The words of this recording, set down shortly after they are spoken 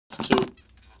2.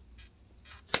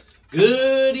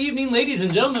 Good evening, ladies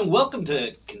and gentlemen. Welcome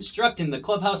to Constructing the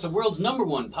Clubhouse, the world's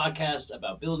 #1 podcast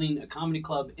about building a comedy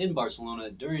club in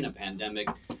Barcelona during a pandemic.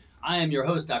 I am your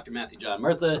host, Dr. Matthew John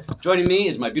Murtha. Joining me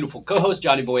is my beautiful co-host,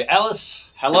 Johnny Boy Alice.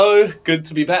 Hello, good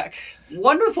to be back.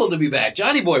 Wonderful to be back.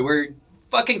 Johnny Boy, we're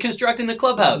fucking constructing the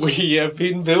clubhouse. We have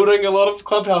been building a lot of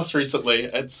clubhouse recently.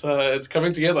 It's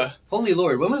coming together. Holy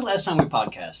Lord, when was the last time we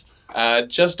podcast?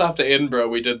 Just after Edinburgh,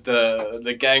 we did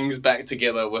the gangs back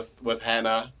together with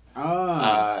Hannah.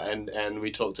 And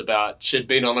we talked about she'd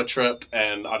been on a trip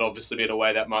and I'd obviously been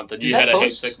away that month and you had a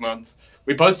hectic month.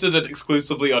 We posted it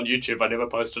exclusively on YouTube. I never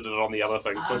posted it on the other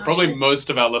thing. So probably most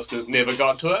of our listeners never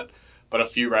got to it, but a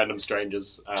few random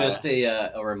strangers. Just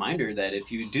a reminder that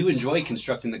if you do enjoy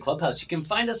Constructing the Clubhouse, you can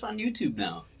find us on YouTube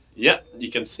now. Yep,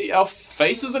 you can see our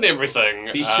faces and everything.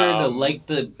 Be sure to like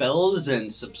the bells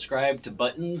and subscribe to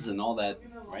buttons and all that,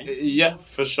 right? Yeah,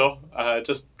 for sure.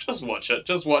 Just watch it.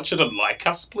 Just watch it and like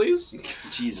us, please.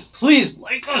 Jesus. Please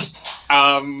like us!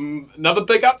 Another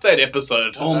big update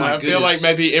episode. Oh my goodness. I feel like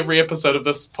maybe every episode of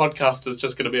this podcast is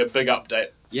just going to be a big update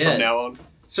from now on.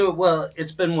 So, well,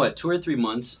 it's been, 2 or 3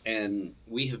 months, and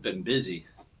we have been busy.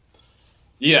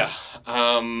 Yeah.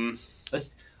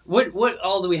 What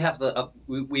all do we have to up?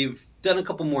 We've done a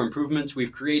couple more improvements.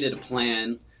 We've created a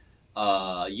plan.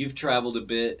 You've traveled a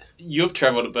bit. You've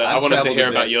traveled a bit. I wanted to hear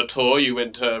about your tour. You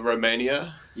went to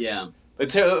Romania. Yeah.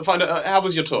 Let's find out, how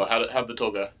was your tour? How'd the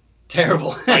tour go?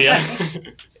 Terrible. Oh, yeah?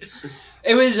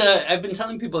 It was, I've been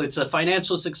telling people it's a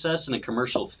financial success and a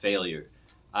commercial failure.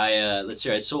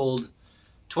 I sold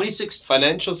 26...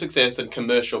 Financial success and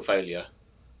commercial failure.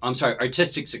 I'm sorry,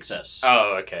 artistic success.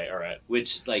 Oh, okay, all right.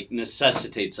 Which,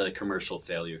 necessitates a commercial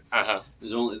failure. Uh-huh.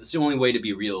 It's the only way to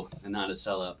be real and not a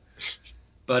sellout.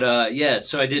 But,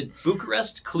 so I did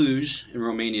Bucharest, Cluj in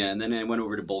Romania, and then I went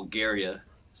over to Bulgaria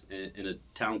in a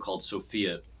town called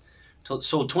Sofia.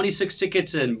 Sold 26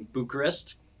 tickets in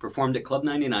Bucharest, performed at Club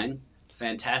 99.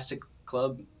 Fantastic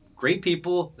club. Great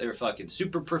people. They were fucking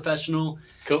super professional.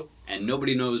 Cool. And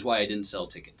nobody knows why I didn't sell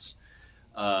tickets.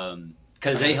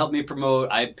 Because they helped me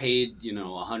promote. I paid,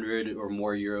 100 or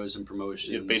more euros in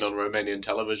promotions. You've been on Romanian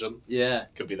television. Yeah.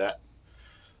 Could be that.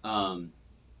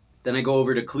 Then I go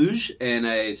over to Cluj and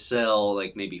I sell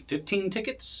maybe 15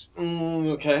 tickets.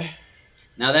 Okay.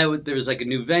 Now there's a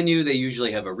new venue. They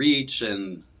usually have a reach,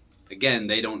 and again,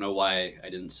 they don't know why I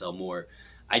didn't sell more.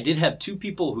 I did have 2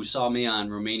 people who saw me on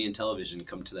Romanian television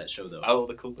come to that show, though. Oh,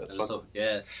 cool. That's fun. So,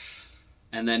 yeah.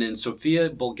 And then in Sofia,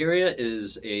 Bulgaria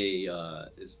is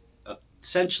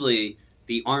essentially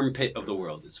the armpit of the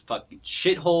world. It's a fucking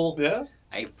shithole. Yeah?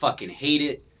 I fucking hate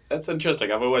it. That's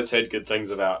interesting. I've always heard good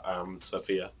things about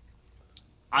Sofia.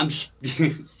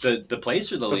 The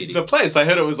place or the lady? The place. I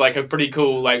heard it was a pretty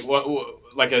cool,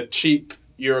 a cheap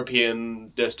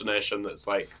European destination that's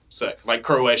sick. Like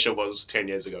Croatia was 10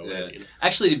 years ago. Yeah. Maybe.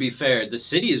 Actually, to be fair, the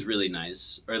city is really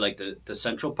nice. Or the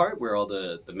central part where all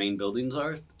the main buildings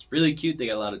are. It's really cute. They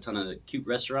got a ton of cute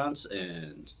restaurants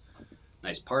and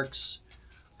nice parks.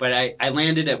 But I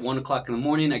landed at 1 o'clock in the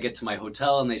morning. I get to my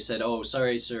hotel and they said, "Oh,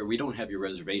 sorry, sir, we don't have your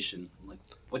reservation." I'm like,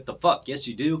 "What the fuck? Yes,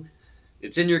 you do.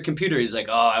 It's in your computer." He's like,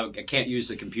 "Oh, I can't use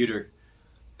the computer."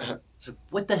 So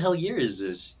what the hell year is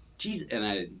this? Jeez.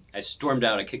 And I stormed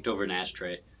out. I kicked over an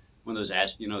ashtray. One of those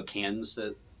cans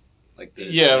that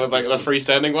the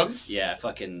freestanding ones. Yeah, I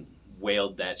fucking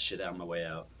wailed that shit on my way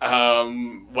out.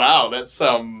 Wow, that's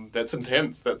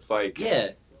intense. That's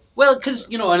yeah. Well, because,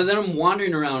 and then I'm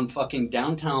wandering around fucking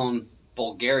downtown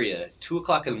Bulgaria, 2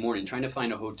 o'clock in the morning, trying to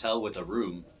find a hotel with a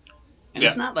room. And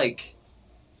It's not I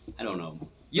don't know.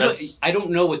 I don't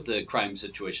know what the crime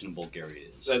situation in Bulgaria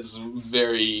is. That's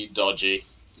very dodgy.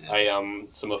 Yeah.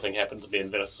 Similar thing happened to me in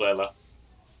Venezuela.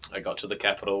 I got to the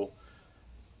capital,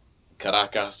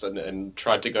 Caracas, and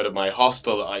tried to go to my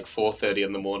hostel at 4:30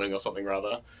 in the morning or something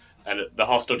rather. And the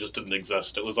hostel just didn't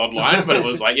exist. It was online, but it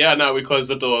was we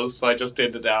closed the doors. So I just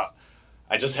ended out.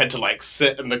 I just had to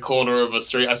sit in the corner of a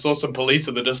street. I saw some police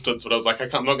in the distance, but I was like,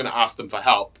 I'm not going to ask them for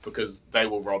help because they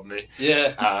will rob me.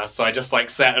 Yeah. So I just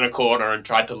sat in a corner and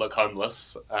tried to look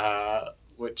homeless,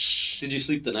 which... Did you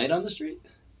sleep the night on the street?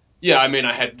 Yeah, I mean,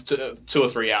 I had 2 or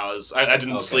 3 hours. I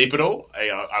didn't sleep at all.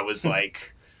 I was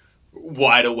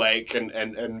wide awake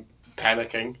and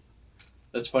panicking.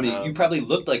 That's funny. You probably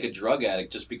looked like a drug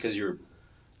addict just because you're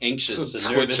anxious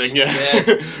and twitching, nervous.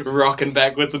 Yeah. Rocking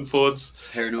backwards and forwards.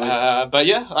 Paranoid. But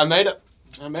yeah, I made it.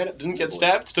 Didn't get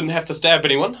stabbed. Didn't have to stab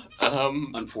anyone.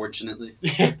 Unfortunately.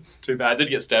 Yeah, too bad. I did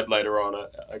get stabbed later on.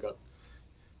 I got...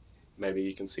 Maybe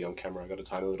you can see on camera I got a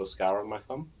tiny little scar on my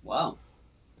thumb. Wow.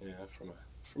 Yeah,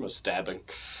 from a stabbing.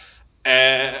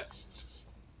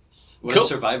 What a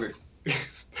survivor.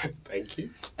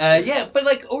 Yeah, but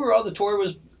like overall, the tour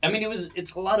was. I mean,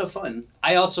 it's a lot of fun.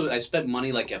 I spent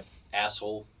money like a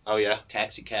asshole. Oh yeah.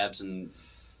 Taxi cabs and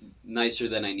nicer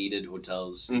than I needed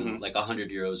hotels. You know, Mhm. like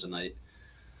 €100 a night,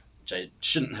 which I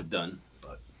shouldn't have done.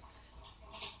 But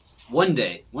one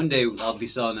day, I'll be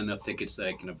selling enough tickets that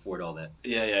I can afford all that.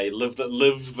 Yeah. You live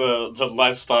the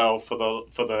lifestyle for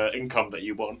the income that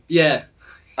you want. Yeah,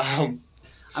 Um,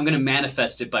 I'm gonna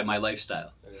manifest it by my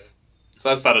lifestyle. so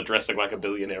I started dressing like a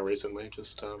billionaire recently.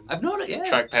 Just I've noticed. Yeah.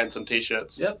 track pants and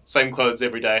t-shirts. Yep. Same clothes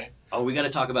every day. Oh, we got to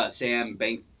talk about Sam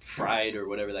Bankman-Fried or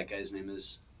whatever that guy's name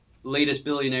is. Latest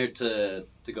billionaire to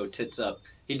go tits up.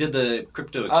 He did the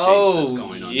crypto exchange that's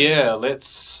going on. Yeah. I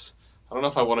don't know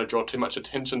if I want to draw too much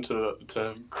attention to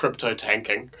crypto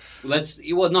tanking. It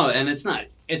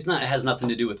has nothing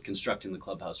to do with constructing the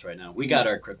clubhouse right now. We got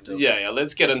our crypto. Yeah.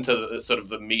 Let's get into sort of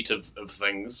the meat of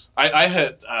things. I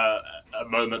hit a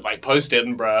moment like post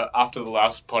Edinburgh after the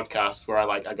last podcast where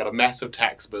I got a massive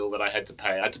tax bill that I had to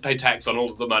pay. I had to pay tax on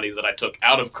all of the money that I took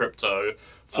out of crypto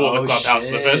for the clubhouse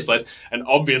in the first place, and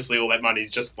obviously all that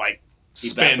money's just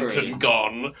spent and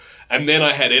gone. And then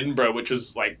I had Edinburgh, which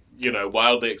was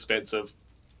wildly expensive.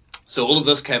 So all of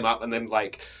this came up, and then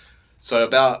so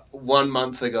about 1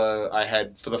 month ago, I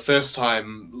had, for the first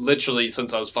time, literally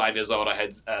since I was 5 years old, I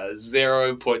had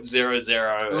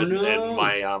 0.00 in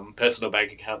my personal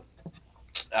bank account,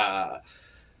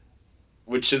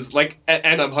 which is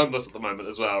and I'm homeless at the moment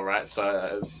as well, right? So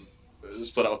I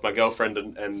split up with my girlfriend,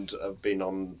 and I've been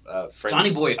on friends'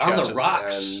 Johnny Boy on the couches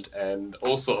rocks and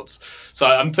all sorts. So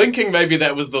I'm thinking maybe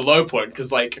that was the low point,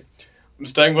 because I'm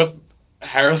staying with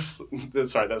Harris.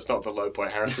 Sorry, that's not the low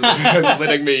point. Harris is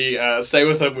letting me stay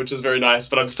with him, which is very nice,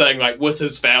 but I'm staying with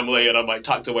his family, and I'm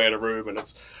tucked away in a room, and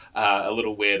it's a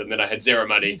little weird. And then I had zero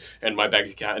money in my bank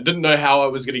account. I didn't know how I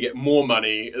was going to get more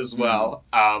money as well.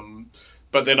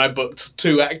 But then I booked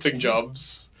 2 acting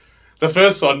jobs. The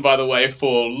first one, by the way,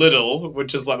 for Lidl,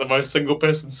 which is the most single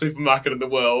person supermarket in the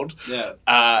world. Yeah.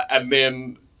 And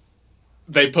then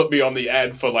they put me on the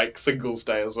ad for Singles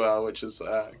Day as well, which is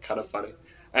kind of funny.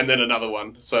 And then another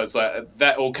one. So it's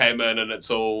that all came in, and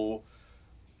it's all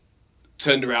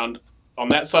turned around on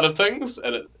that side of things,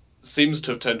 and it seems to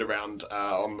have turned around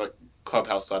on the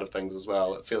clubhouse side of things as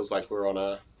well. It feels like we're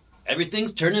on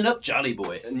everything's turning up, Johnny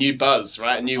Boy. a new buzz,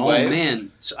 right? A new wave. Oh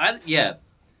man. So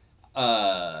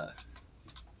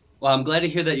well, I'm glad to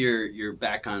hear that you're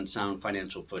back on sound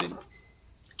financial footing.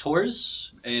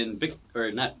 Tours and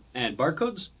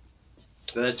barcodes.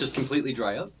 Did that just completely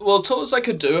dry up? Well, tours I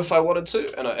could do if I wanted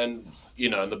to, and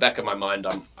in the back of my mind,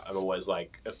 I'm always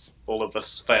if all of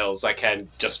this fails, I can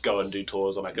just go and do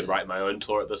tours, and I could write my own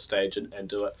tour at this stage and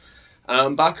do it.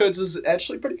 Barcodes is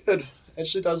actually pretty good.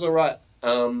 Actually does all right.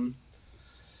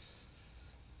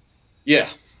 Yeah.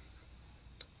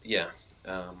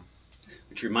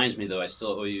 Which reminds me, though, I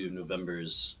still owe you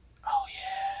November's. Oh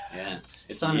yeah. Yeah,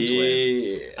 it's on its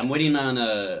way. I'm waiting on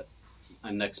a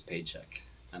next paycheck.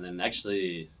 And then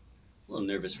actually a little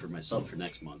nervous for myself for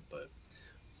next month,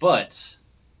 but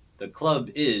the club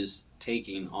is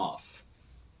taking off.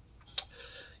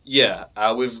 Yeah,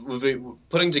 we've been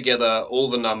putting together all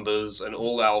the numbers and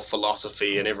all our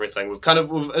philosophy and everything.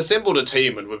 We've assembled a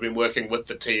team, and we've been working with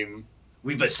the team.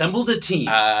 We've assembled a team.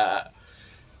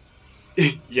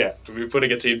 Yeah, we've been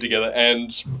putting a team together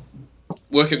and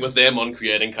working with them on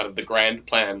creating kind of the grand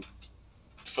plan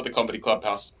for the Comedy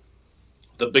Clubhouse.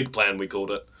 The big plan, we called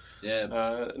it. Yeah.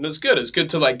 And it's good. It's good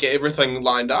to get everything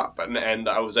lined up, and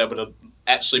I was able to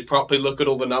actually properly look at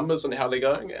all the numbers and how they're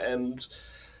going, and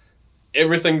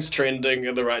everything's trending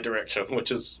in the right direction,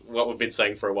 which is what we've been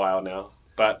saying for a while now.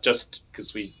 But just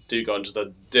because we do go into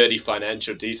the dirty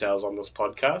financial details on this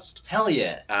podcast. Hell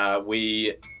yeah.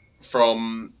 We,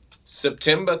 from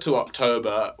September to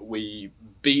October, we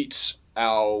beat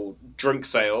our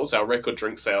record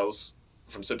drink sales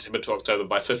from September to October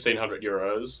by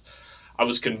 €1,500. I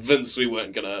was convinced we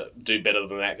weren't going to do better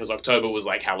than that, because October was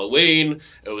Halloween.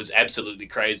 It was absolutely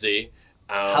crazy.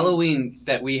 Halloween,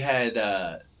 that we had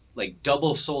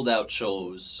double sold out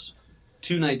shows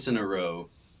 2 nights in a row.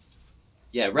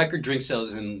 Yeah, record drink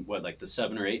sales in the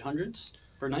 700 or 800s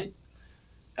per night?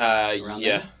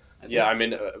 Yeah. Yeah, I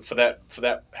mean, for that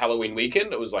Halloween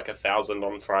weekend, it was 1,000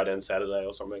 on Friday and Saturday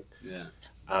or something. Yeah.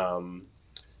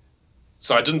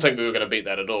 So I didn't think we were going to beat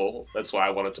that at all. That's why I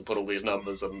wanted to put all these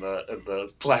numbers in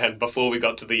the plan before we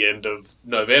got to the end of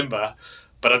November.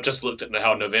 But I've just looked at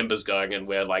how November's going, and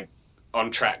we're on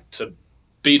track to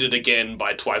beat it again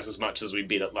by twice as much as we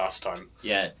beat it last time.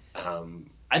 Yeah.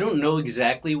 I don't know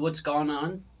exactly what's gone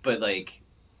on, but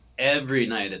every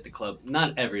night at the club,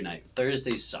 not every night,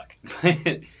 Thursdays suck.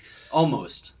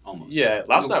 Almost. Yeah,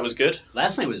 last night was good.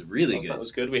 Last night was really Last good. night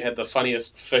was good. We had the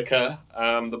funniest Ficker,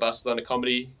 the Barcelona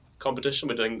comedy competition.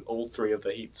 We're doing all 3 of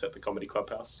the heats at the Comedy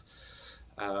Clubhouse,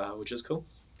 which is cool.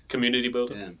 Community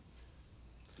building. Yeah.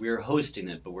 We're hosting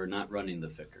it, but we're not running the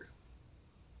Ficker.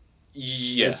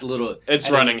 Yeah. It's a little... It's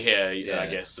running here, yeah. I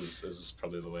guess, is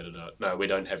probably the way to do it. No, we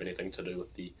don't have anything to do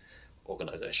with the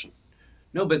organisation.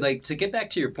 No, but like to get back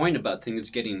to your point about things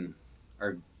getting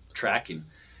or tracking.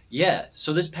 Yeah,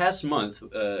 so this past month,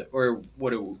 or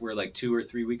what, we're like 2 or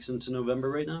 3 weeks into November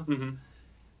right now. Mm-hmm.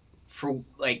 For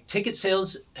like ticket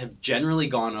sales have generally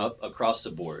gone up across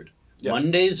the board. Yep.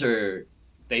 Mondays are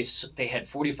they had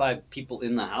 45 people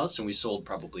in the house and we sold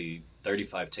probably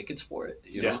 35 tickets for it.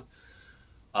 You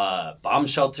know, Bomb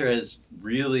Shelter has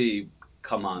really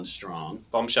come on strong.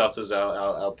 Bomb Shelter's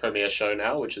our premiere show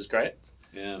now, which is great.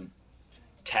 Yeah,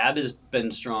 Tab has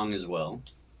been strong as well.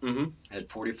 Mm-hmm. Had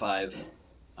 45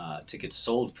 tickets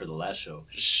sold for the last show.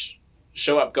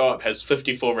 Show Up Go Up has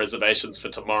 54 reservations for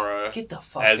tomorrow. Get the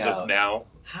fuck as out. of now.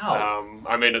 How?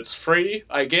 I mean, it's free,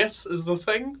 I guess, is the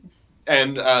thing.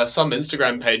 And some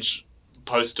Instagram page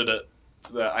posted it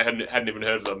that I hadn't even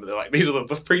heard of them. They're like, these are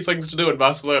the free things to do in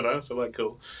Barcelona. So I'm like,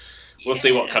 cool. We'll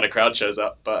see what kind of crowd shows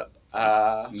up, but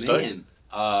stoked. Man.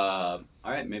 All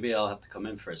right, maybe I'll have to come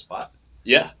in for a spot.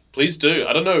 Yeah, please do.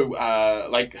 I don't know,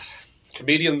 like,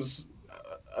 comedians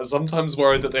are sometimes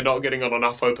worried that they're not getting on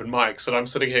enough open mics, and I'm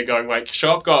sitting here going, like,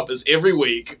 Show Up Go Up is every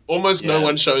week, almost no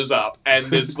one shows up, and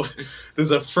there's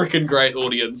a freaking great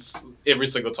audience every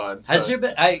single time. So. Has there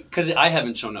been, because I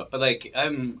haven't shown up, but, like, I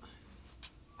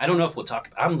don't know if we'll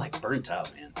talk, I'm, like, burnt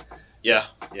out, man. Yeah.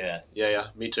 Yeah,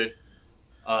 Me too.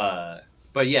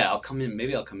 But, yeah, I'll come in,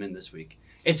 maybe I'll come in this week.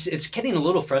 It's getting a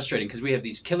little frustrating, because we have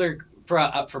these killer,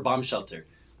 for Bomb Shelter,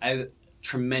 I have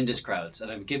tremendous crowds,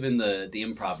 and I've given the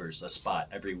improvers a spot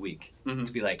every week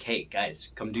to be like, hey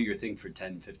guys, come do your thing for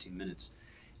 10-15 minutes,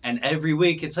 and every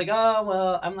week it's like, oh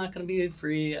well, I'm not gonna be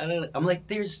free. I'm like,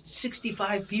 there's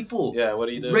 65 people What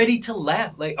do you do? ready to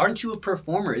laugh. Like, aren't you a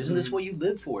performer? Isn't this what you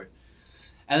live for?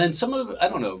 And then some of, I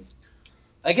don't know,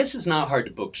 I guess it's not hard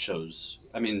to book shows.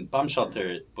 I mean, Bomb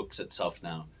Shelter books itself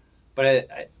now, but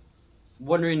I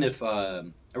wondering if are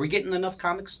we getting enough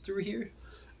comics through here?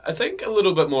 I think a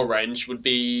little bit more range would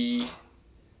be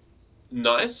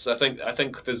nice. I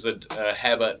think there's a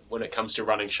habit when it comes to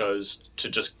running shows to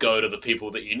just go to the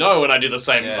people that you know, and I do the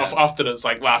same. Yeah. Often it's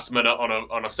like last minute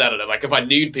on a Saturday. Like if I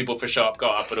need people for Show Up Go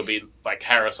Up, it'll be like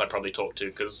Harris I probably talk to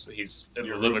because he's in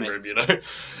Your the living room, you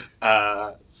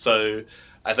know. So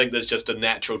I think there's just a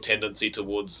natural tendency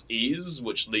towards ease,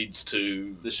 which leads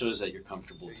to The shows that you're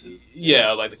comfortable to.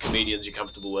 yeah, like the comedians you're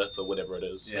comfortable with or whatever it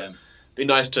is. So Yeah. be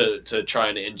nice to try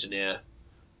and engineer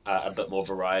a bit more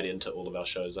variety into all of our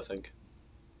shows, I think.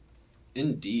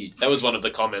 Indeed. That was one of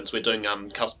the comments. We're doing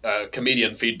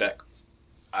comedian feedback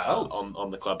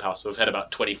on the Clubhouse. We've had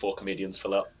about 24 comedians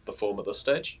fill out the form at this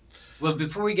stage. Well,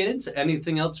 before we get into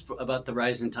anything else about the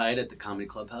rising tide at the Comedy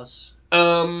Clubhouse?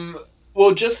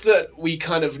 Well, just that we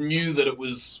kind of knew that it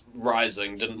was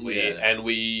rising, didn't we? Yeah.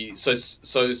 And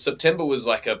so September was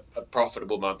like a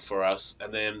profitable month for us,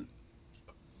 and then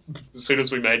as soon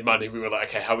as we made money, we were like,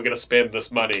 okay, how are we going to spend this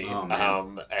money? Oh,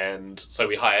 man. And so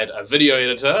we hired a video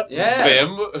editor,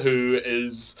 Vem, who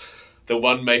is the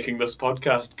one making this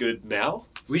podcast good now.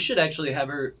 We should actually have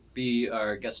her be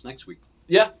our guest next week.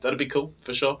 Yeah, that'd be cool,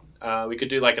 for sure. We could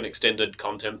do like an extended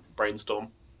content brainstorm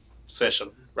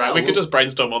session, right? We could just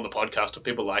brainstorm on the podcast. If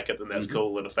people like it, then that's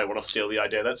cool. And if they want to steal the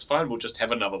idea, that's fine. We'll just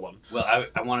have another one. Well,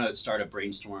 I want to start a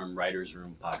brainstorm writer's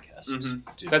room podcast.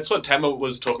 Mm-hmm. That's what Tamer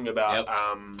was talking about.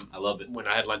 Yep. I love it. When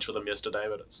I had lunch with him yesterday,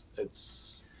 but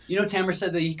it's. You know, Tamer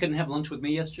said that he couldn't have lunch with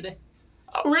me yesterday?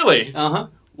 Oh, really? Uh-huh.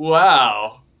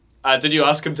 Wow. Did you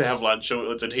ask him to have lunch,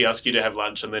 or did he ask you to have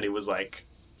lunch and then he was like,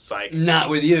 psych? Not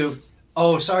with you.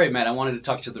 Oh, sorry, Matt. I wanted to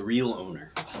talk to the real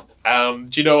owner.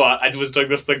 Do you know what? I was doing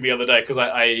this thing the other day because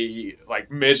I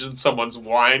like measured someone's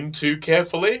wine too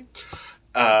carefully.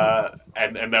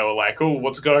 And they were like, oh,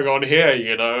 what's going on here,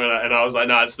 you know? And I was like,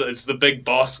 no, it's the big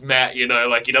boss, Matt, you know,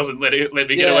 like he doesn't let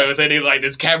me get away with any, like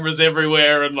there's cameras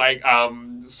everywhere, and like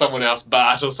someone else,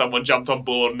 Bart or someone, jumped on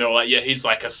board and they were like, yeah, he's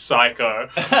like a psycho.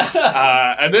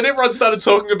 And then everyone started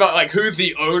talking about like who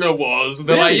the owner was, and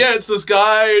they're like, yeah, it's this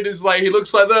guy, and he's like, he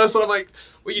looks like this, and I'm like,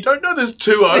 well, you don't know there's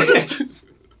two owners?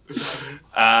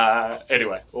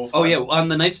 Anyway, all fine. Oh yeah, on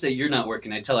the nights that you're not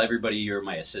working, I tell everybody you're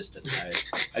my assistant.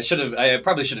 I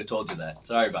probably should have told you that.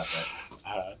 Sorry about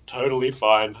that. Totally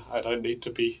fine. I don't need to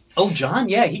be. Oh, John,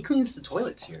 yeah, he cleans the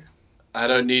toilets here. I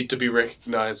don't need to be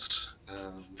recognized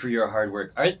for your hard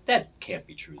work. That can't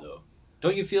be true though.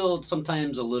 Don't you feel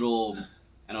sometimes a little?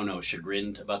 I don't know,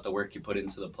 chagrined about the work you put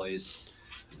into the place,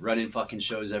 running fucking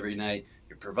shows every night.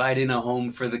 You're providing a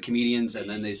home for the comedians, and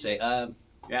then they say,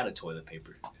 you're out of toilet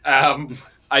paper.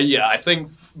 I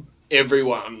think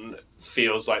everyone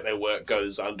feels like their work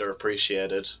goes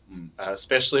underappreciated,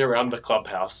 especially around the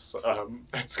clubhouse.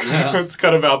 It's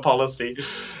kind of our policy.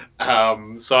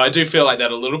 So I do feel like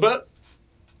that a little bit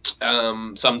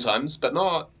sometimes, but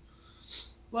not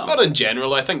in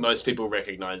general. I think most people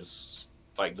recognize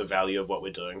like the value of what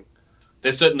we're doing.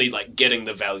 They're certainly like getting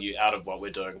the value out of what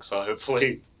we're doing. So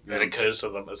hopefully it occurs to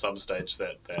them at some stage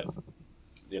that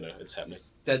it's happening.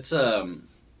 That's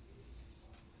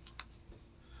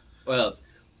well,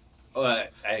 I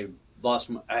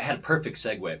had a perfect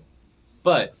segue,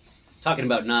 but talking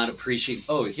about not appreciating.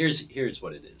 Oh, here's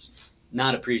what it is.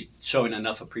 Not showing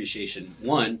enough appreciation.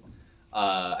 One,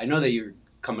 I know that you're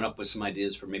coming up with some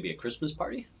ideas for maybe a Christmas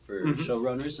party for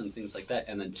showrunners and things like that.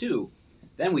 And then two,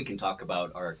 then we can talk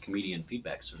about our comedian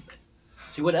feedback survey.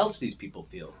 See what else these people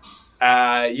feel.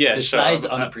 Yeah, besides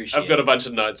sure. unappreciated. I've got a bunch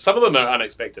of notes. Some of them are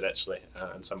unexpected, actually,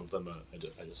 and some of them are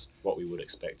just what we would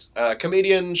expect.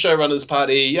 Comedian showrunners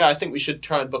party. Yeah, I think we should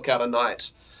try and book out a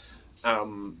night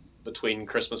between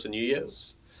Christmas and New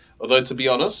Year's. Although, to be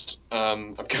honest,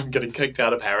 I'm getting kicked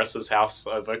out of Harris's house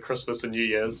over Christmas and New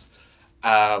Year's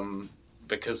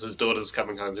because his daughter's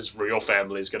coming home. His real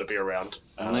family's going to be around.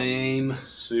 Lame.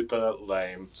 Super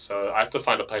lame. So I have to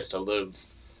find a place to live.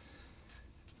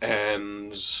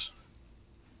 And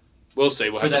we'll see.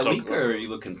 We'll for have that to talk week, about. or are you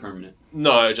looking permanent?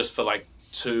 No, just for like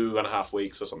 2.5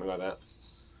 weeks or something like that.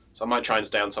 So I might try and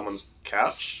stay on someone's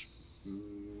couch,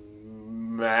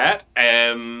 Matt,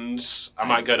 and I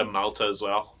might go to Malta as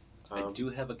well. I do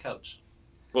have a couch.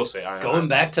 We'll see. Going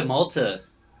back to Malta.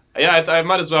 Yeah, I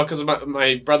might as well because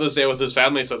my brother's there with his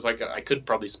family, so it's like I could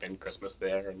probably spend Christmas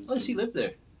there. And, Oh, does he live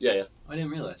there? Yeah. I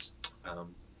didn't realize.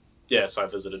 Yeah, so I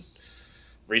visited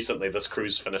recently. This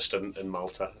cruise finished in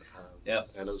Malta. Yeah.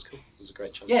 And it was cool. It was a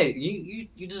great chance. Yeah,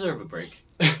 you deserve a break.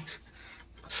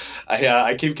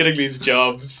 I keep getting these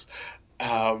jobs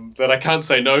that I can't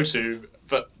say no to,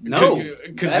 but No,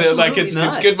 because they're like it's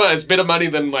not. good money. It's better money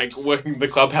than like working the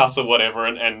clubhouse or whatever.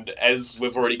 And as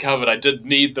we've already covered, I did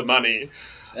need the money,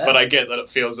 but I get that it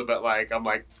feels a bit like I'm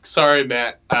like, sorry,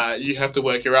 Matt, you have to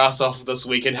work your ass off this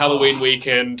weekend, Halloween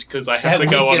weekend, because I have That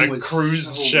to go on weekend a was cruise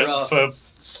so ship rough. for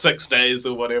 6 days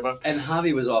or whatever. And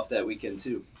Javi was off that weekend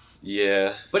too.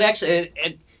 Yeah, But actually,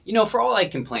 for all I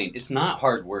complain, it's not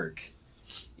hard work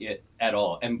at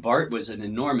all. And Bart was an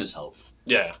enormous help.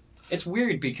 yeah. It's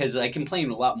weird because I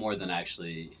complain a lot more than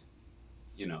actually,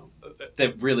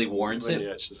 that really warrants When it.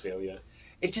 you actually feel, yeah.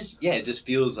 It just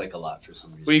feels like a lot for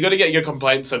some reason. Well, you got to get your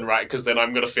complaints in right, because then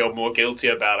I'm going to feel more guilty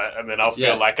about it, and then I'll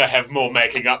feel like I have more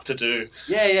making up to do.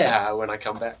 Yeah. When I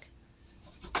come back.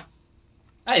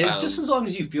 Hey, it's just as long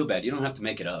as you feel bad. You don't have to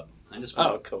make it up.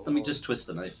 Cool. Let me just twist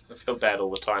the knife. I feel bad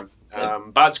all the time.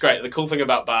 Bart's great. The cool thing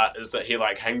about Bart is that he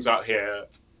like hangs out here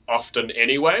often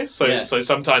anyway. So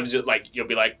sometimes you'll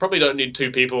be like, probably don't need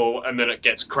 2 people, and then it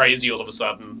gets crazy all of a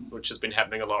sudden, which has been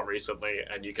happening a lot recently,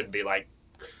 and you can be like,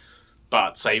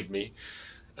 Bart, save me.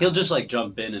 He'll just like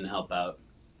jump in and help out.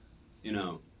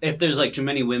 If there's like too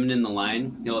many women in the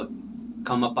line, he'll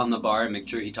come up on the bar and make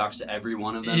sure he talks to every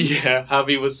one of them. Yeah,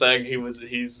 Harvey was saying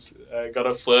he's got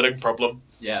a flirting problem.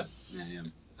 Yeah.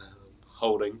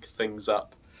 Holding things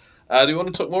up. Do you want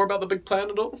to talk more about the big plan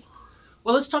at all?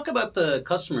 Well, let's talk about the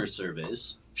customer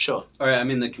surveys. Sure. Or, I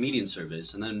mean, the comedian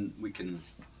surveys, and then we can...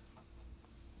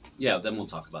 Yeah, then we'll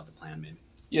talk about the plan, maybe.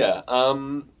 Yeah.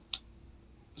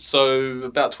 So,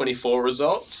 about 24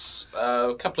 results.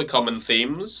 A couple of common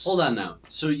themes. Hold on now.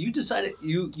 So you decided...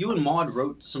 You and Maud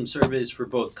wrote some surveys for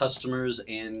both customers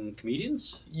and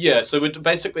comedians? Yeah, so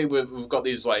we've got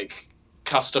these, like,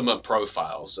 customer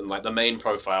profiles, and, like, the main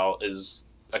profile is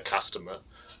a customer.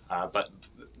 But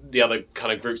the other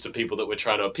kind of groups of people that we're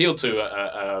trying to appeal to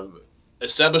are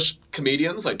established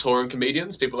comedians, like touring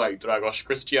comedians, people like Dragos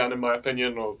Christian, in my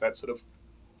opinion, or that sort of,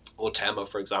 or Tama,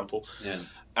 for example. Yeah.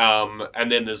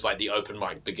 And then there's like the open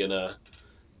mic beginner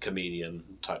comedian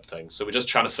type thing. So we're just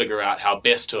trying to figure out how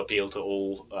best to appeal to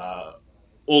all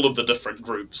of the different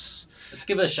groups. Let's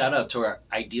give a shout out to our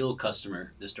ideal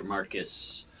customer, Mr.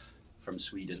 Marcus from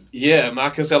Sweden. Yeah,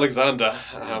 Marcus Alexander.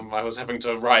 I was having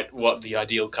to write what the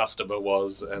ideal customer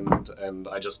was, and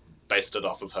I just based it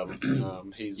off of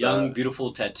him. He's young,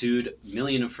 beautiful, tattooed,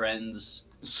 million of friends.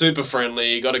 Super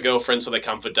friendly, got a girlfriend, so they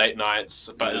come for date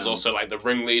nights, but is also like the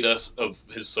ringleader of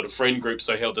his sort of friend group,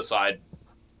 so he'll decide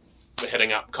we're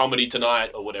heading up comedy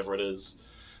tonight or whatever it is.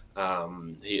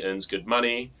 He earns good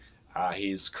money.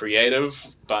 He's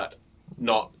creative, but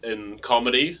not in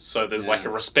comedy, so there's like a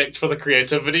Yeah. respect for the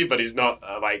creativity, but he's not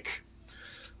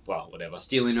well, whatever.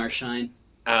 Stealing our shine.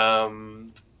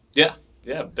 Yeah,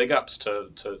 big ups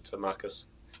to Marcus.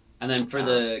 And then for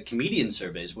the comedian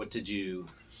surveys, what did you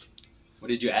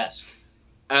ask?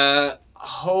 A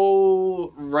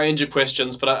whole range of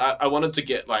questions, but I wanted to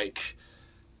get like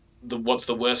what's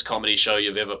the worst comedy show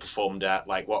you've ever performed at?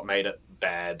 Like, what made it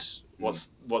bad? What's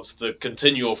the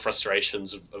continual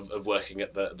frustrations of working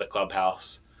at the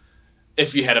clubhouse?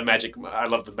 If you had a magic, I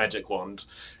love the magic wand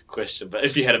question, but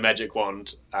if you had a magic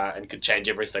wand and could change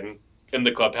everything in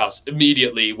the clubhouse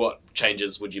immediately, what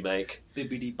changes would you make?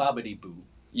 Bibbidi bobbidi boo.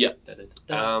 Yeah.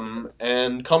 Da-da-da-da.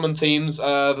 And common themes.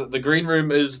 The green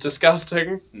room is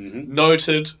disgusting. Mm-hmm.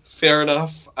 Noted. Fair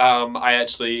enough. I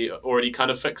actually already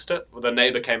kind of fixed it. The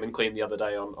neighbour came and cleaned the other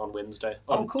day on Wednesday.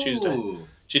 On cool. Tuesday.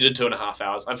 She did 2.5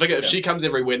 hours. I figure if she comes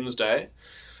every Wednesday,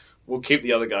 we'll keep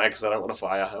the other guy because I don't want to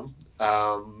fire him.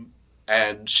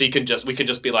 And we can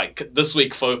just be like, this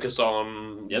week focus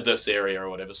on this area or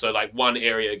whatever. So like one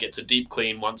area gets a deep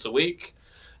clean once a week.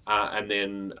 And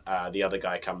then the other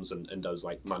guy comes and does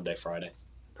like Monday, Friday.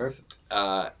 Perfect.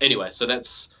 Anyway, so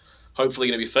that's hopefully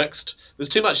going to be fixed. There's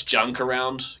too much junk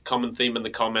around, common theme in the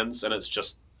comments, and it's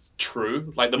just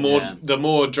true. Like the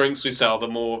more drinks we sell, the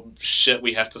more shit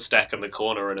we have to stack in the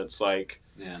corner, and it's like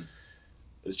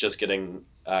it's just getting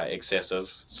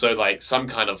excessive. So like some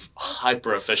kind of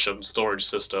hyper efficient storage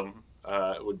system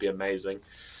would be amazing.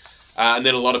 And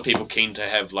then a lot of people keen to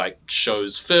have like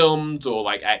shows filmed or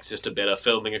like access to better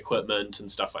filming equipment and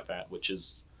stuff like that, which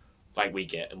is like we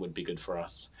get and would be good for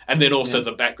us. And then also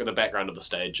the background of the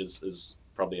stage is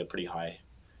probably a pretty high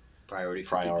priority.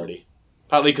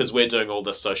 Partly because we're doing all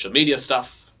this social media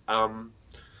stuff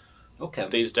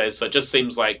these days, so it just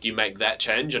seems like you make that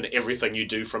change and everything you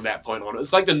do from that point on.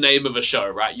 It's like the name of a show,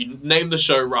 right? You name the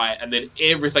show right, and then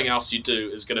everything else you do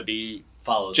is going to be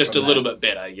just a little bit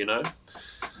better, you know?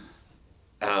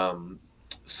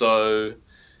 So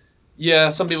yeah,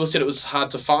 some people said it was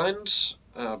hard to find,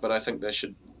 but I think they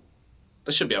should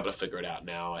be able to figure it out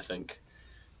now, I think.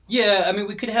 Yeah, I mean,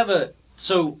 we could have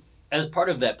so as part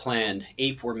of that plan,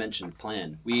 aforementioned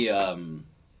plan, we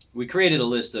created a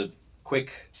list of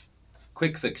quick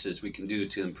fixes we can do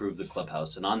to improve the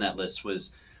clubhouse, and on that list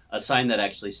was a sign that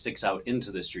actually sticks out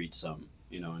into the street some,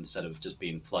 instead of just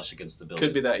being flush against the building.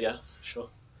 Could be that, yeah, sure.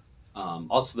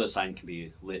 Also, the sign can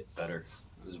be lit better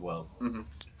as well. Mm-hmm.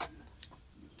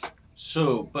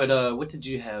 So, but what did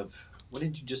you have? What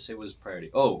did you just say was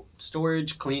priority? Oh,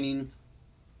 storage, cleaning,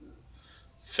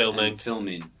 filming.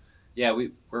 Yeah,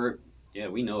 we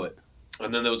know it.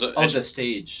 And then there was the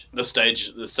stage. The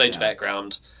stage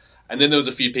background, and then there was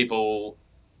a few people.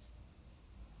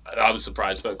 I was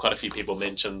surprised, but quite a few people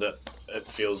mentioned that it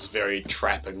feels very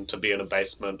trapping to be in a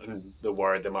basement, and they're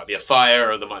worried there might be a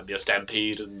fire or there might be a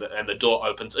stampede, and the door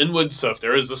opens inwards. So if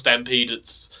there is a stampede,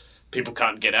 people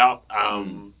can't get out.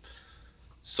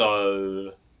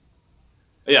 So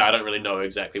yeah, I don't really know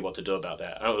exactly what to do about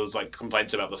that. There was like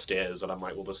complaints about the stairs, and I'm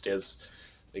like, well, the stairs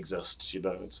exist,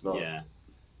 it's not. Yeah.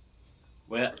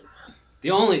 Well,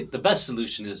 the best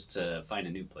solution is to find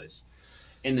a new place.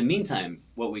 In the meantime,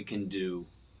 what we can do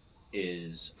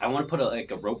is I want to put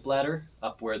a rope ladder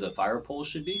up where the fire pole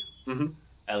should be. Mm-hmm.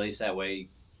 At least that way,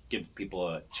 give people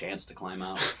a chance to climb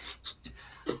out,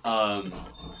 or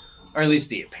at least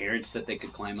the appearance that they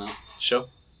could climb out. Sure.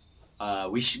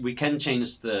 We can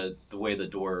change the way the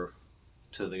door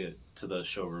to the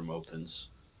showroom opens,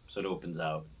 so it opens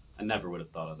out. I never would have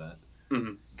thought of that.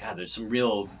 Mm-hmm. God, there's some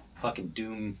real fucking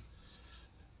doom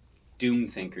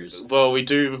thinkers. Well, we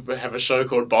do have a show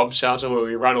called Bomb Shelter where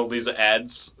we run all these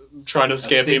ads trying to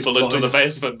scare people into the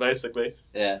basement, basically.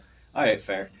 Yeah. All right,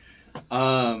 fair.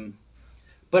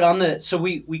 But on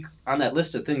that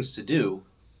list of things to do,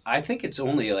 I think it's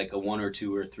only like a 1 or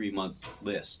 2 or 3 month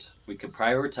list. We could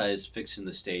prioritize fixing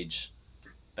the stage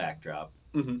backdrop,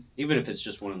 even if it's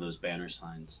just one of those banner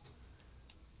signs.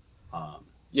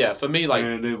 Yeah, for me, like,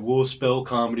 and it will spell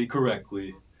comedy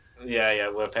correctly. Yeah,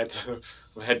 we've had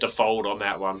to fold on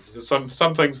that one. There's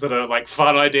some things that are like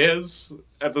fun ideas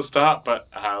at the start, but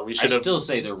we should have. I still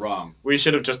say they're wrong. We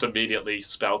should have just immediately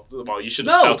spelled. Well, you should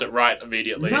have spelled it right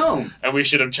immediately. No, and we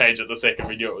should have changed it the second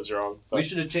we knew it was wrong. But we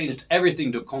should have changed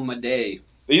everything to comedy.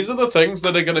 These are the things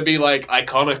that are going to be like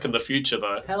iconic in the future,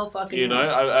 though. Hell fucking.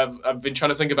 I've been trying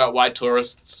to think about why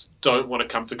tourists don't want to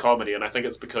come to comedy, and I think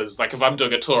it's because, like, if I'm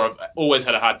doing a tour, I've always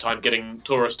had a hard time getting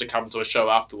tourists to come to a show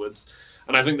afterwards.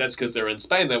 And I think that's because they're in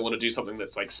Spain. They want to do something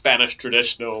that's like Spanish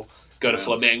traditional, go to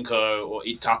flamenco or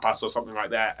eat tapas or something like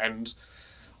that. And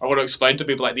I want to explain to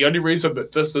people, like, the only reason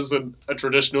that this isn't a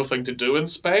traditional thing to do in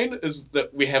Spain is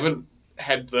that we haven't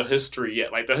had the history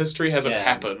yet. Like the history hasn't Yeah.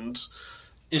 happened.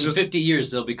 In Just- 50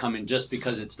 years, they'll be coming just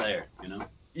because it's there, you know?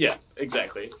 Yeah,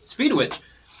 exactly. Speaking of which,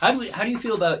 how do you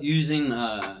feel about using,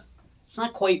 it's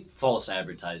not quite false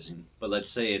advertising, but let's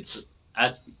say it's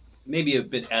maybe a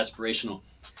bit aspirational.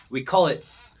 We call it,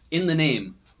 in the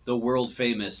name, the world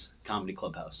famous Comedy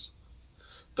Clubhouse.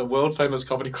 The world famous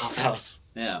Comedy Clubhouse.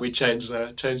 Yeah. We changed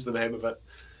the name of it.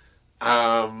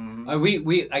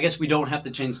 I guess we don't have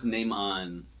to change the name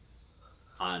on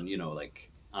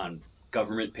on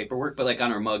government paperwork, but like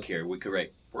on our mug here, we could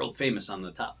write world famous on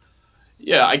the top.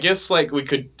 Yeah, I guess like we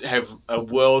could have a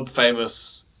world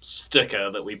famous sticker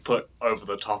that we put over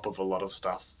the top of a lot of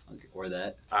stuff. Okay, or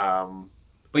that. Um,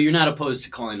 But you're not opposed to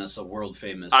calling us a world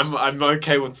famous. I'm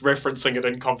okay with referencing it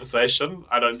in conversation.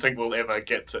 I don't think we'll ever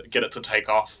get it to take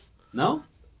off. No?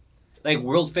 Like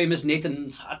world famous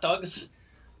Nathan's hot dogs?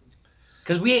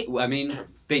 Because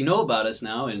they know about us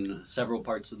now in several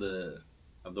parts of the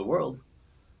world.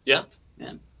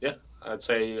 I'd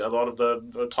say a lot of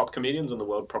the top comedians in the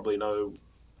world probably know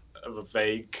of a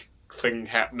vague thing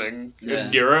happening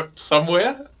in Europe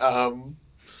somewhere.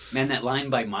 Man, that line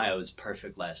by Maya was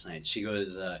perfect last night. She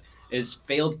goes, "Is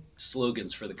failed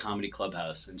slogans for the Comedy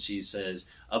Clubhouse," and she says,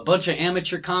 "A bunch of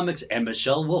amateur comics and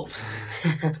Michelle Wolf."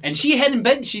 And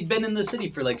she'd been in the city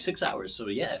for like 6 hours, so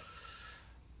yeah,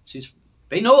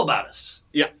 they know about us.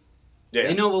 Yeah.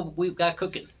 They know what we've got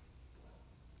cooking.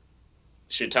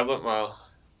 Should we tell them? Well,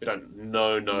 we don't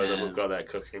know Nah. that we've got that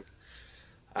cooking.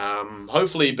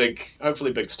 Hopefully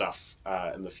big stuff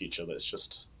in the future. Let's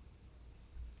just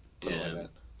put it like that.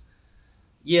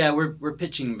 Yeah, we're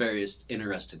pitching various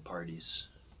interested parties.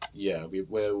 Yeah,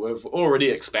 we've already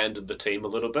expanded the team a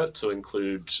little bit to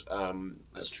include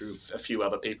That's true. a few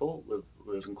other people.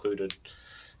 We've included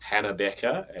Hannah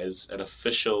Becker as an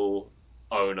official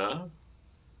owner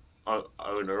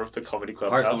of the Comedy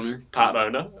Clubhouse. Part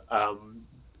owner.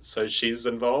 So she's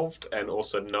involved, and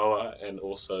also Noah, and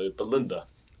also Belinda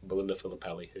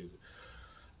Filippelli, who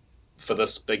for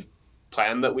this big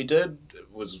plan that we did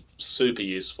was super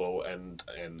useful and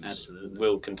Absolutely.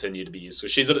 will continue to be useful.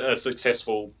 She's a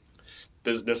successful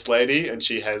business lady, and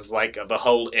she has like the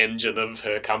whole engine of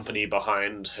her company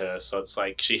behind her, so it's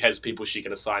like she has people she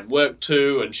can assign work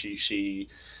to, and she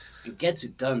It gets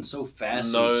it done so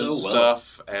fast knows and so well.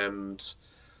 stuff. And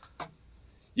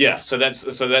yeah, so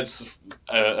that's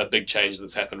a big change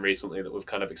that's happened recently, that we've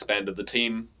kind of expanded the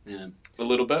team Yeah. a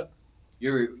little bit.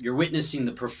 You're witnessing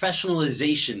the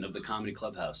professionalization of the Comedy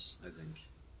Clubhouse, I think.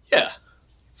 Yeah,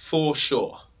 for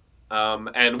sure.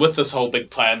 And with this whole big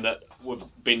plan that we've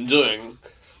been doing,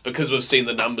 because we've seen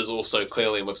the numbers all so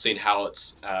clearly and we've seen how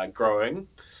it's growing,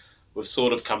 we've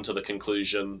sort of come to the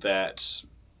conclusion that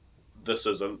this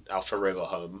isn't our forever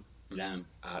home. Yeah.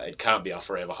 It can't be our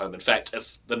forever home. In fact,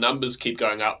 if the numbers keep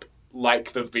going up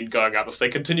like they've been going up, if they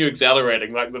continue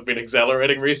accelerating like they've been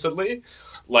accelerating recently,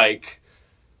 like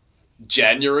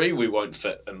January, we won't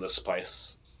fit in this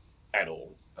place at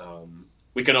all.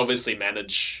 We can obviously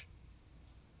manage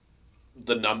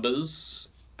the numbers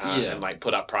and like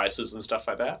put up prices and stuff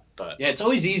like that, but Yeah, it's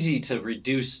always easy to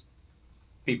reduce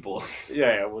people,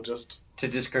 yeah, we'll just to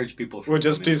discourage people from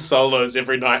do coming. solos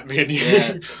every night, me and you.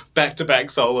 Yeah. Back-to-back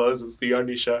solos. It's the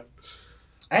only show.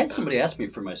 I had somebody ask me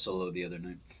for my solo the other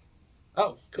night.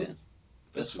 Oh, cool. Yeah.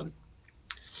 That's fun.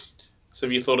 So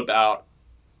have you thought about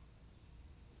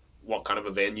what kind of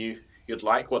a venue you'd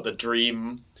like? What the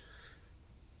dream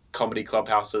comedy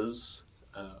clubhouse is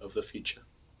of the future?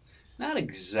 Not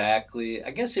exactly.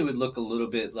 I guess it would look a little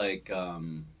bit like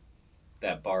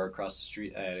that bar across the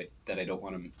street that I don't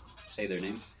want to say their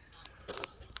name.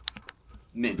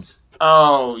 Mint.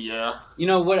 Oh, yeah. You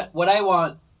know what I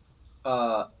want?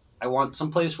 I want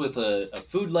someplace with a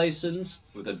food license,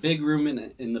 with a big room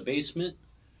in the basement,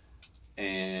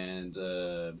 and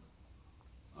a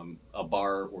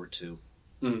bar or two.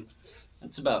 Mm.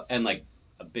 That's about, and like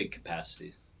a big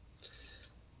capacity.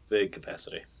 Big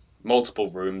capacity.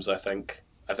 Multiple rooms, I think.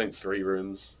 I think 3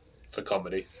 rooms for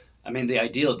comedy. I mean, the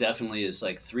ideal definitely is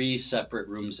like 3 separate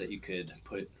rooms that you could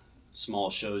put small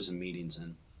shows and meetings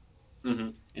in. Mm-hmm.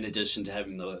 In addition to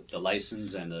having the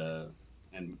license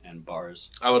and bars.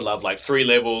 I would love like 3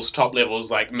 levels. Top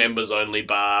level's like members only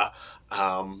bar.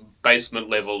 Basement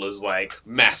level is like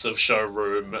massive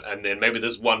showroom, and then maybe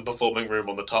there's 1 performing room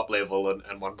on the top level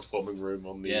and 1 performing room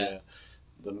on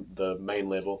the main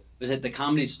level. Was it the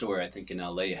Comedy Store, I think, in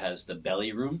LA has the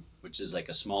belly room, which is like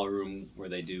a small room where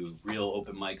they do real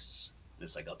open mics.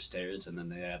 It's like upstairs, and then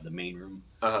they have the main room.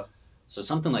 Uh-huh. So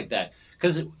something like that.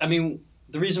 Because, I mean,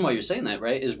 the reason why you're saying that,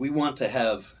 right, is we want to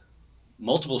have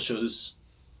multiple shows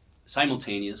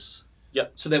simultaneous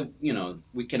Yep. So that,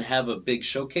 we can have a big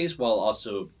showcase while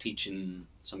also teaching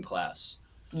some class.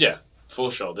 Yeah,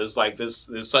 for sure. There's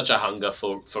such a hunger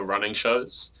for running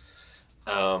shows.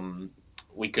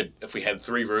 We could, if we had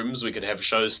 3 rooms, we could have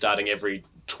shows starting every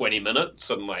 20 minutes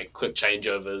and like quick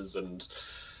changeovers, and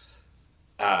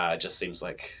it just seems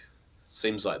like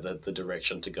the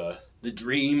direction to go. The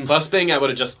dream. Plus, being able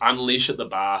to just unleash at the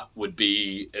bar would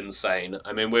be insane.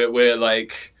 I mean, we're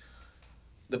like,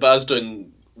 the bar's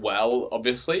doing well,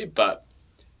 obviously, but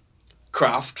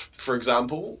Craft, for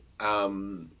example,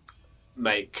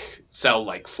 sell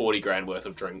like 40 grand worth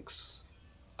of drinks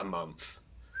a month.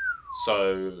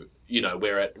 So,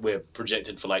 we're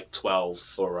projected for like 12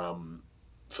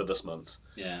 for this month.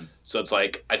 Yeah. So it's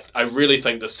like, I really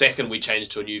think the second we change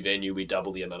to a new venue, we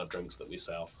double the amount of drinks that we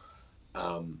sell.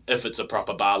 If it's a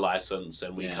proper bar license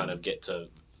and we kind of get to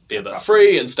be a bit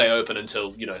free and stay open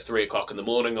until 3 o'clock in the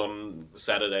morning on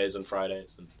Saturdays and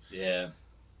Fridays. And yeah.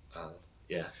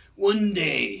 Yeah. One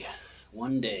day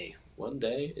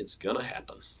it's gonna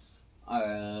happen.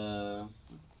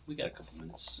 We got a couple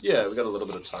minutes. Yeah, we got a little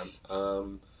bit of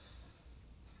time.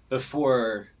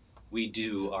 Before we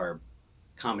do our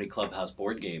Comedy Clubhouse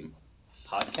board game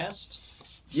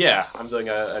podcast. Yeah, I'm doing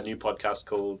a new podcast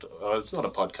called... it's not a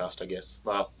podcast, I guess.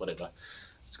 Well, whatever.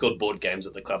 It's called Board Games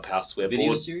at the Clubhouse, where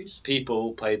series?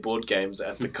 People play board games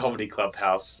at the Comedy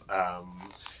Clubhouse,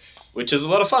 which is a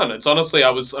lot of fun. It's honestly,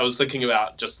 I was thinking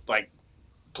about just like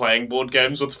playing board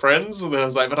games with friends, and then I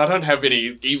was like, but I don't have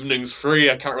any evenings free,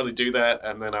 I can't really do that.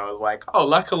 And then I was like, oh,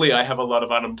 luckily I have a lot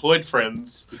of unemployed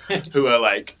friends who are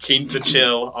like keen to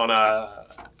chill on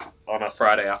a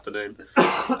Friday afternoon,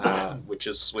 which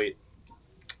is sweet.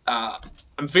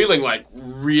 I'm feeling like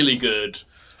really good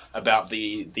about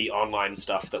the online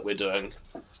stuff that we're doing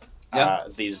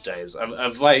these days.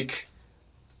 I've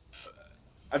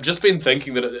just been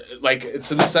thinking that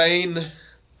it's insane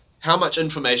how much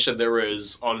information there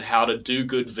is on how to do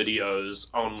good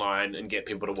videos online and get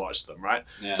people to watch them, right?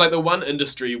 Yeah. It's like the one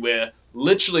industry where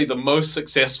literally the most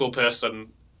successful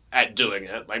person at doing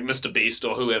it, like Mr. Beast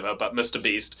or whoever, but Mr.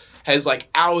 Beast has like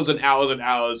hours and hours and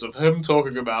hours of him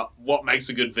talking about what makes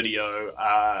a good video,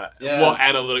 what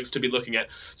analytics to be looking at.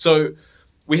 So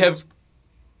we have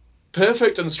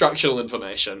perfect instructional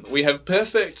information. We have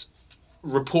perfect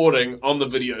reporting on the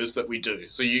videos that we do.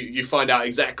 So you find out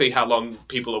exactly how long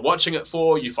people are watching it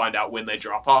for, you find out when they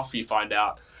drop off, you find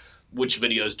out which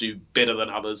videos do better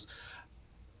than others.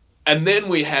 And then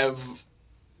we have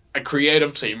a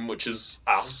creative team, which is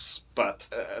us, but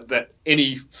that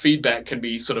any feedback can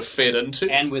be sort of fed into.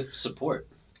 And with support.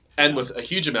 And with a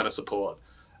huge amount of support.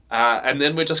 And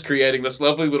then we're just creating this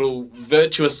lovely little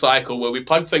virtuous cycle where we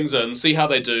plug things in, see how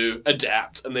they do,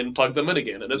 adapt, and then plug them in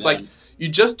again. And it's like, you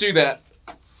just do that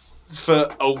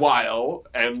for a while,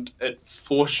 and it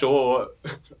for sure,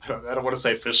 I don't want to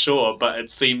say for sure, but it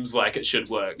seems like it should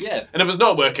work. Yeah. And if it's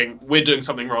not working, we're doing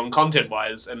something wrong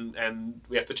content-wise, and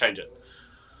we have to change it.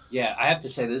 Yeah, I have to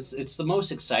say this, it's the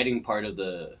most exciting part of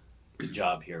the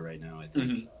job here right now, I think.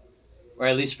 Mm-hmm. Or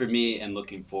at least for me, and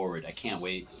looking forward. I can't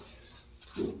wait.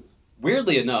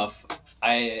 Weirdly enough,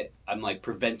 I'm like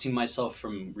preventing myself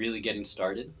from really getting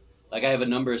started. Like, I have a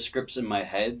number of scripts in my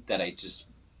head that I just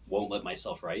won't let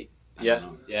myself write. I don't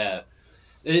know. Yeah.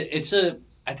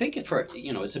 I think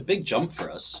it's a big jump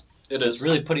for us. It's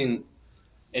really,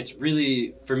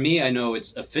 for me, I know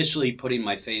it's officially putting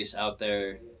my face out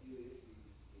there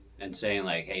and saying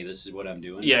like, hey, this is what I'm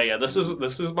doing. Yeah, this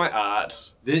is my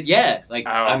art.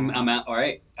 I'm all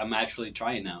right. I'm actually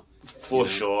trying now. For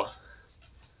sure.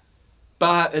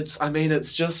 But it's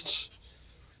just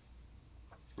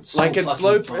it's like it's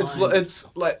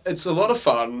a lot of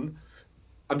fun.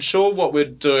 I'm sure what we're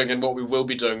doing and what we will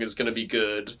be doing is going to be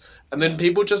good. And then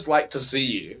people just like to see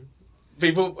you.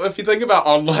 People, if you think about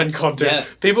online content,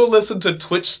 people listen to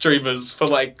Twitch streamers for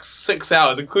like 6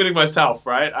 hours, including myself,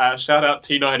 right? Shout out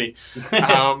T90.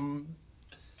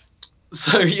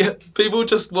 So yeah, people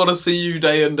just want to see you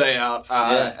day in, day out.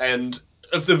 And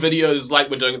if the videos like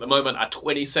we're doing at the moment are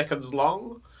 20 seconds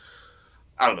long,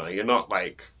 I don't know, you're not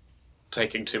like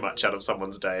taking too much out of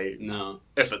someone's day. No.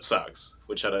 If it sucks,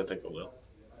 which I don't think it will.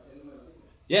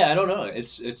 Yeah, I don't know.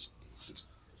 It's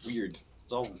weird.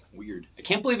 It's all weird. I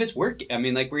can't believe it's working. I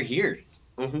mean, like, we're here.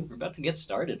 Mm-hmm. We're about to get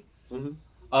started.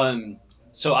 Mm-hmm.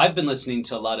 So I've been listening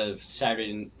to a lot of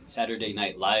Saturday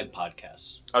Night Live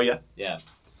podcasts. Oh, yeah? Yeah.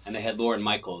 And they had Lorne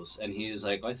Michaels, and he's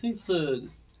like, I think the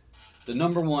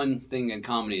number one thing in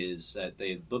comedy is that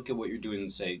they look at what you're doing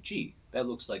and say, gee, that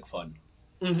looks like fun.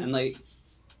 Mm-hmm. And like,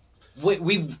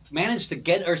 we've managed to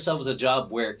get ourselves a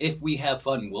job where if we have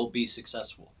fun, we'll be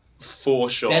successful. For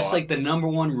sure. That's like the number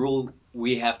one rule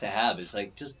we have to have. It's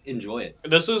like, just enjoy it.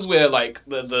 This is where like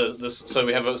so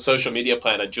we have a social media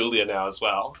planner, Julia, now as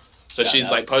well. So Shout she's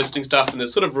out. like posting stuff, and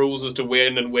there's sort of rules as to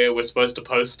when and where we're supposed to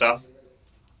post stuff.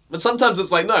 But sometimes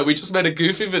it's like, no, we just made a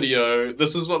goofy video.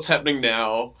 This is what's happening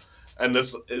now, and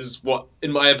this is what,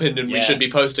 in my opinion, we Yeah. should be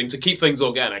posting to keep things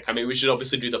organic. I mean, we should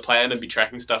obviously do the plan and be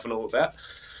tracking stuff and all of that,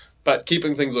 but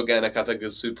keeping things organic, I think,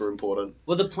 is super important.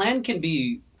 Well, the plan can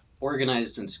be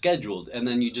organized and scheduled, and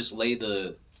then you just lay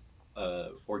the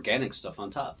organic stuff on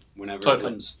top whenever it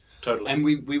Totally. comes. Totally. And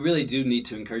we really do need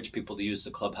to encourage people to use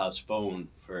the Clubhouse phone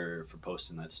for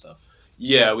posting that stuff.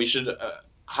 Yeah, we should.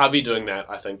 Harvey doing that,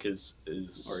 I think, is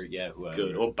Or yeah, whoever.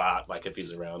 good. Or Bart, like if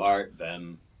he's around. Bart,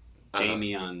 them, Uh-huh.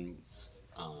 Jamie on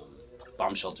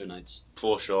bomb shelter nights.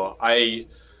 For sure. I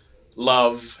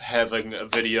love having a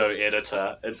video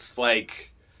editor. It's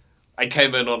like, I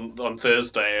came in on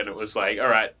Thursday and it was like, all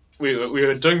right, we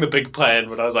were doing the big plan,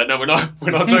 but I was like, no, we're not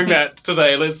doing that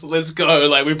today. Let's go.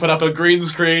 Like, we put up a green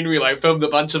screen. We like filmed a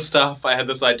bunch of stuff. I had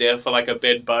this idea for like a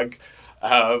bed bug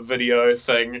video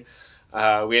thing.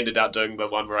 We ended up doing the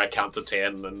one where I count to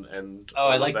 10 and Oh,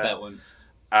 all I of like that one.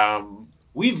 Um,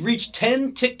 We've reached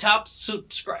 10 TikTok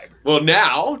subscribers. well,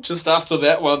 now, just after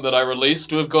that one that I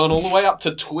released, we've gone all the way up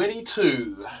to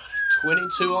 22.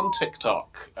 22 on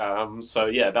TikTok. So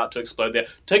yeah, about to explode there.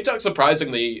 TikTok,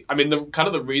 surprisingly, I mean,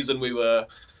 the reason we were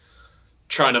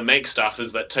trying to make stuff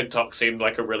is that TikTok seemed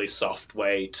like a really soft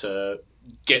way to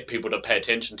get people to pay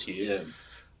attention to you.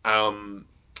 Yeah.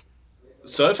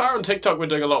 So far on TikTok, we're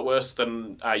doing a lot worse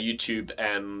than YouTube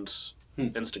and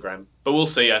Instagram. But we'll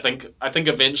see. I think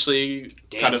eventually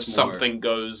kind of Dance more. something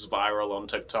goes viral on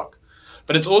TikTok.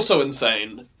 But it's also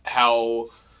insane how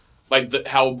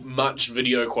how much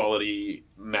video quality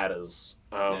matters.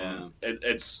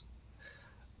 It's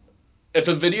if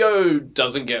a video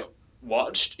doesn't get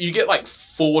watched, you get like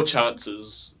 4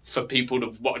 chances for people to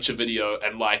watch a video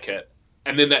and like it,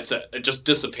 and then that's it. It just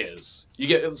disappears. You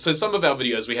get so some of our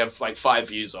videos we have like 5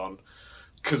 views on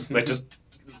because they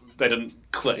didn't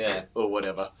click or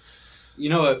whatever. You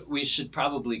know what? We should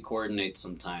probably coordinate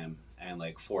some time and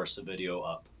like force a video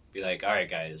up. Be like, all right,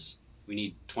 guys, we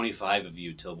need 25 of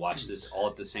you to watch this all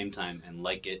at the same time and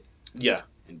like it. Yeah.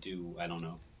 And do, I don't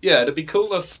know. Yeah, it'd be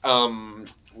cool if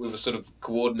we were sort of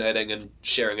coordinating and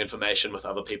sharing information with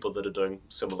other people that are doing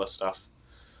similar stuff.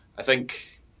 I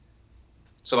think,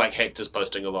 so like Hector's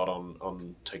posting a lot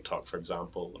on TikTok, for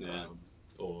example. Yeah.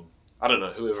 Or, I don't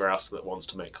know, whoever else that wants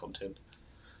to make content.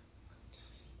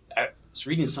 I was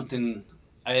reading something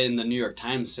in the New York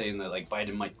Times saying that like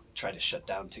Biden might try to shut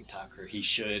down TikTok, or he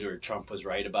should, or Trump was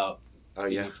right about. Oh,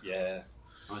 yeah. Yeah.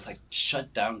 I was like,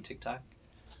 shut down TikTok?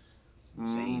 It's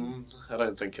insane. I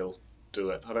don't think he'll do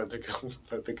it. I don't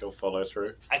think he'll follow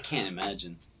through. I can't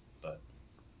imagine, but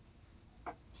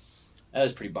that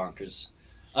was pretty bonkers.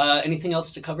 Anything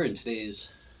else to cover in today's?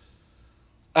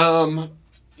 No,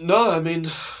 I mean,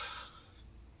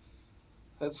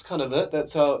 that's kind of it.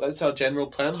 That's our general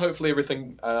plan. Hopefully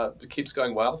everything keeps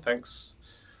going well. Thanks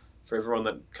for everyone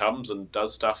that comes and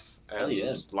does stuff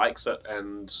and likes it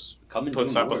and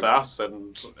puts up with us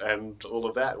and all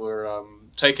of that. We're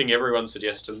taking everyone's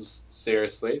suggestions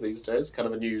seriously these days. Kind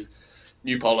of a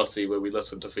new policy where we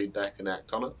listen to feedback and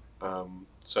act on it.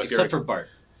 So if Except for Bart.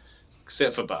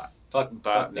 Except for Bart. Fuck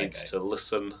Bart that needs guy. to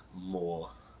listen more.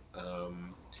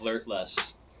 Flirt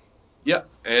less. Yeah,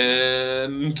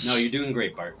 and No, you're doing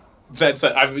great, Bart. that's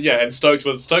it. And stoked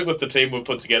with the team we've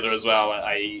put together as well.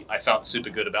 I felt super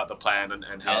good about the plan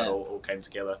and how it all came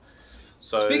together.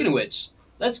 So Speaking of which,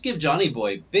 let's give Johnny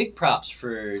Boy big props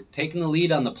for taking the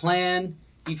lead on the plan.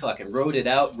 He fucking wrote it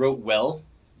out, wrote well,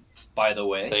 by the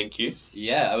way. thank you.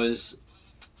 Yeah, I was,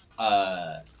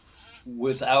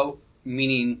 without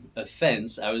meaning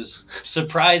offense, I was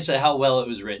surprised at how well it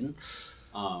was written.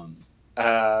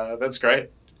 That's great.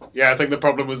 Yeah, I think the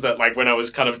problem was that like when I was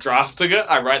kind of drafting it,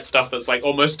 I write stuff that's like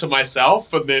almost to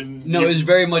myself, and then No, it was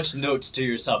very much notes to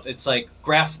yourself. It's like,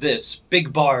 graph this,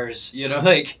 big bars,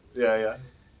 like... yeah.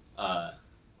 Uh,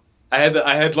 I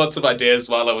had lots of ideas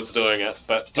while I was doing it,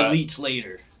 but delete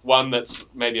later. one that's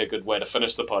maybe a good way to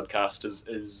finish the podcast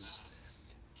is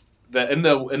that in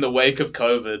the wake of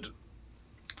COVID,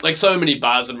 like so many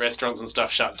bars and restaurants and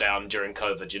stuff shut down during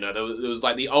COVID. There was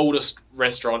like the oldest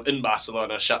restaurant in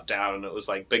Barcelona shut down, and it was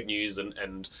like big news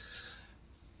and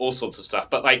all sorts of stuff.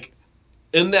 But like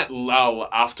in that lull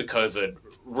after COVID,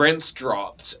 rents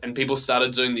dropped and people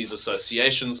started doing these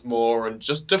associations more, and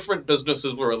just different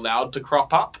businesses were allowed to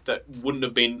crop up that wouldn't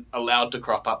have been allowed to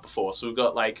crop up before. So we've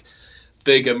got like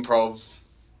Big Improv,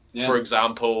 for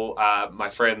example. My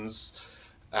friends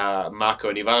Marco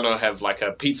and Ivano have like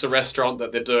a pizza restaurant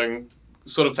that they're doing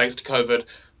sort of thanks to COVID.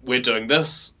 we're doing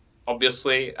this,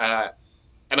 obviously.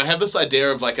 And I have this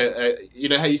idea of like you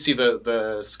know how you see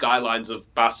the skylines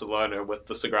of Barcelona with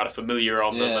the Sagrada Familia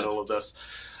on them and all of this.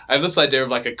 I have this idea of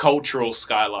like a cultural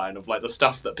skyline of like the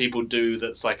stuff that people do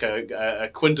that's like a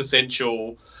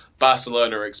quintessential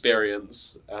Barcelona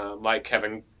experience, like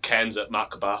having cans at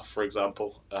Maracaba, for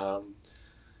example.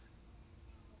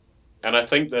 And I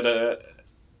think that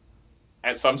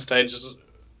at some stage,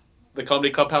 the Comedy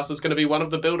Clubhouse is going to be one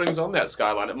of the buildings on that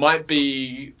skyline. It might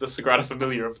be the Sagrada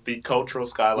Familia of the cultural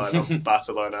skyline of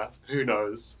Barcelona. Who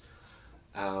knows?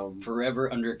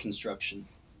 Forever under construction.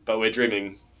 But we're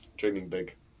dreaming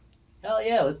big. Hell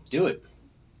yeah, let's do it.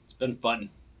 It's been fun.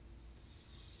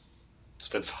 It's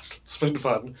been fun. It's been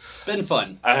fun. It's been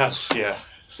fun. Yeah.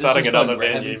 Starting another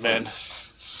venue, man.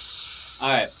 All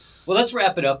right. Well, let's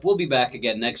wrap it up. We'll be back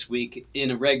again next week in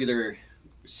a regular,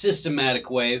 systematic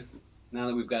way. Now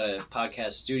that we've got a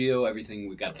podcast studio, everything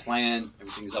we've got a plan,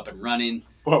 everything's up and running.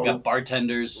 Well, we've got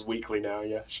bartenders. Weekly now,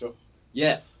 yeah, sure.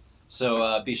 Yeah.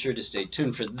 So be sure to stay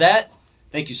tuned for that.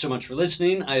 Thank you so much for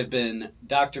listening. I have been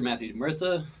Dr. Matthew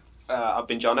DeMurtha. I've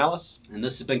been John Ellis. And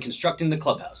this has been Constructing the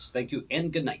Clubhouse. Thank you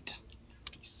and good night.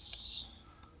 Peace.